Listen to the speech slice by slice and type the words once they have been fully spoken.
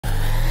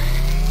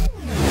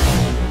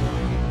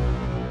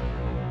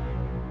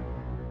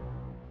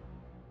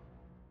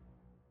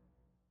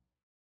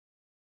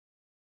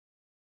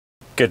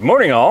Good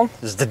morning all,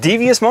 this is the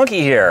Devious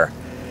Monkey here.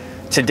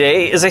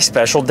 Today is a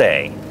special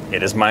day.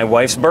 It is my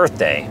wife's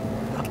birthday.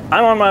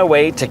 I'm on my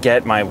way to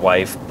get my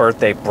wife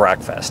birthday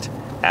breakfast.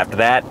 After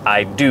that,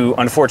 I do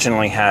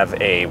unfortunately have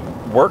a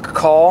work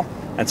call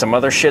and some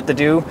other shit to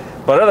do,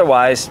 but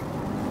otherwise,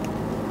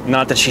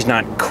 not that she's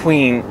not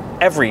queen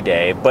every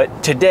day,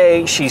 but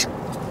today she's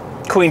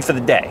queen for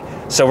the day.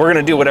 So we're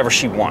gonna do whatever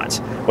she wants,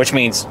 which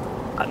means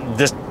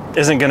this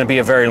isn't gonna be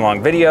a very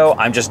long video.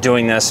 I'm just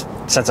doing this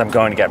since I'm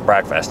going to get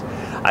breakfast.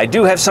 I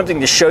do have something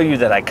to show you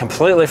that I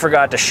completely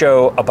forgot to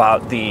show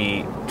about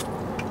the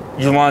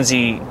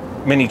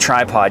Ulanzi mini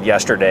tripod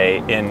yesterday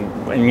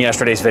in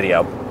yesterday's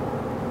video.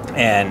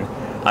 And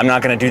I'm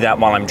not gonna do that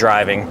while I'm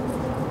driving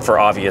for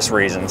obvious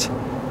reasons.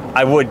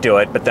 I would do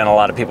it, but then a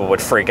lot of people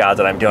would freak out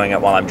that I'm doing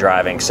it while I'm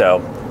driving, so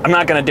I'm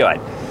not gonna do it.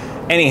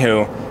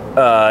 Anywho,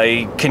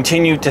 I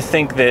continue to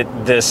think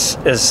that this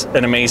is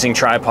an amazing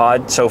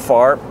tripod so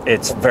far.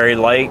 It's very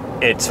light,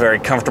 it's very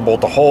comfortable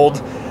to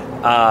hold.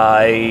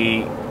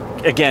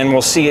 Again,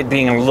 we'll see it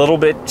being a little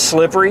bit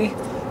slippery,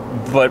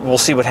 but we'll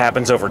see what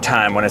happens over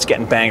time when it's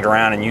getting banged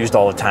around and used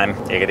all the time.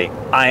 Giggity.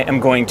 I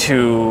am going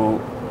to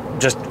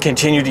just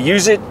continue to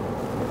use it.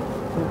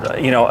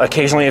 You know,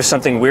 occasionally if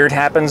something weird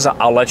happens,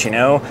 I'll let you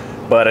know,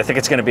 but I think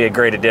it's gonna be a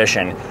great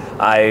addition.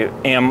 I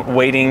am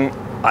waiting.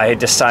 I had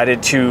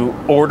decided to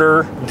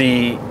order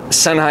the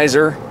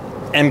Sennheiser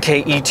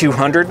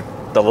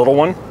MKE200, the little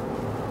one,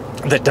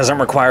 that doesn't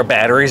require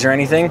batteries or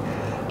anything.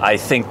 I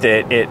think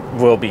that it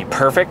will be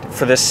perfect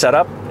for this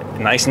setup,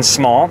 nice and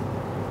small,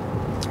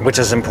 which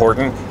is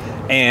important.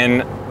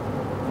 And,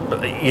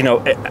 you know,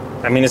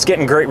 I mean, it's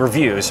getting great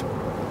reviews.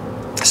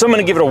 So I'm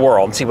gonna give it a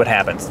whirl and see what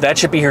happens. That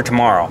should be here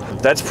tomorrow.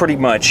 That's pretty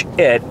much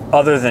it,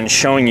 other than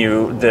showing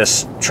you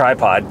this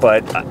tripod,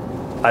 but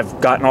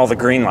I've gotten all the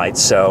green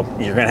lights, so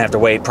you're gonna have to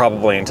wait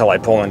probably until I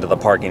pull into the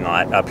parking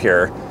lot up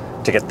here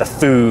to get the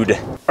food.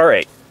 All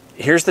right,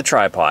 here's the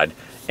tripod.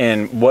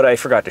 And what I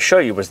forgot to show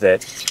you was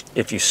that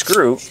if you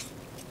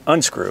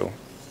unscrew,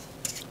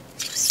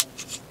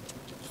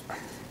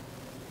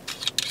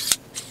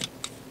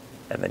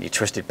 and then you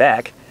twist it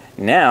back,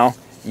 now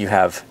you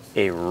have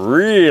a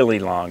really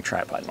long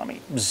tripod. Let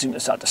me zoom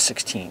this out to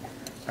 16.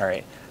 All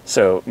right,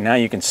 so now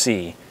you can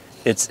see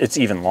it's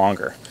even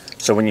longer.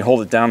 So when you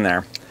hold it down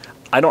there,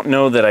 I don't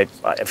know that I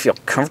feel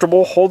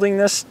comfortable holding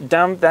this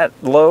down that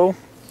low,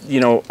 you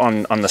know,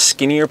 on the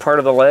skinnier part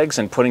of the legs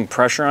and putting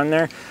pressure on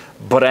there,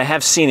 but I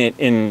have seen it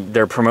in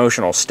their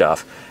promotional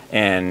stuff,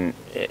 and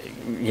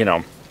you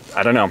know,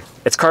 I don't know.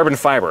 It's carbon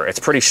fiber, it's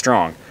pretty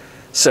strong.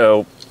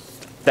 So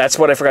that's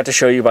what I forgot to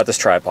show you about this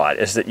tripod,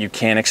 is that you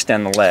can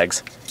extend the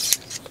legs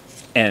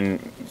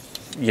and,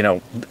 you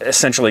know,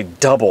 essentially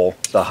double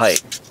the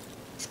height.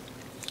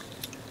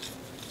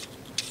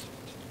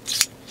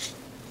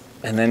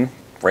 And then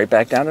right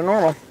back down to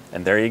normal,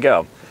 and there you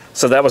go.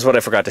 So that was what I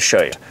forgot to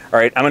show you. All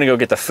right, I'm gonna go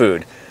get the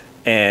food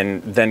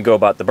and then go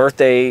about the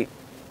birthday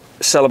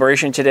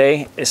celebration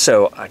today.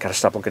 So I gotta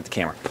stop looking at the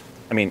camera.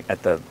 I mean,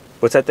 at the,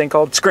 what's that thing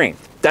called? Screen.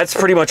 That's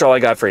pretty much all I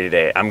got for you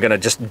today. I'm gonna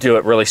just do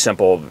it really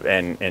simple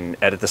and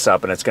edit this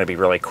up, and it's gonna be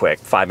really quick,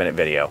 5-minute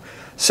video.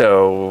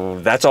 So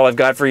that's all I've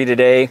got for you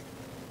today.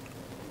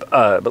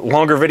 But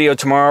longer video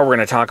tomorrow. We're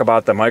going to talk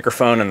about the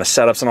microphone and the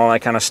setups and all that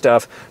kind of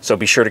stuff. So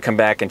be sure to come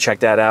back and check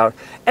that out.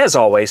 As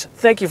always,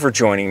 thank you for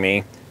joining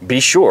me. Be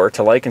sure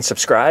to like and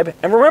subscribe.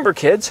 And remember,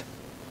 kids,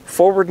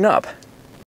 forward and up.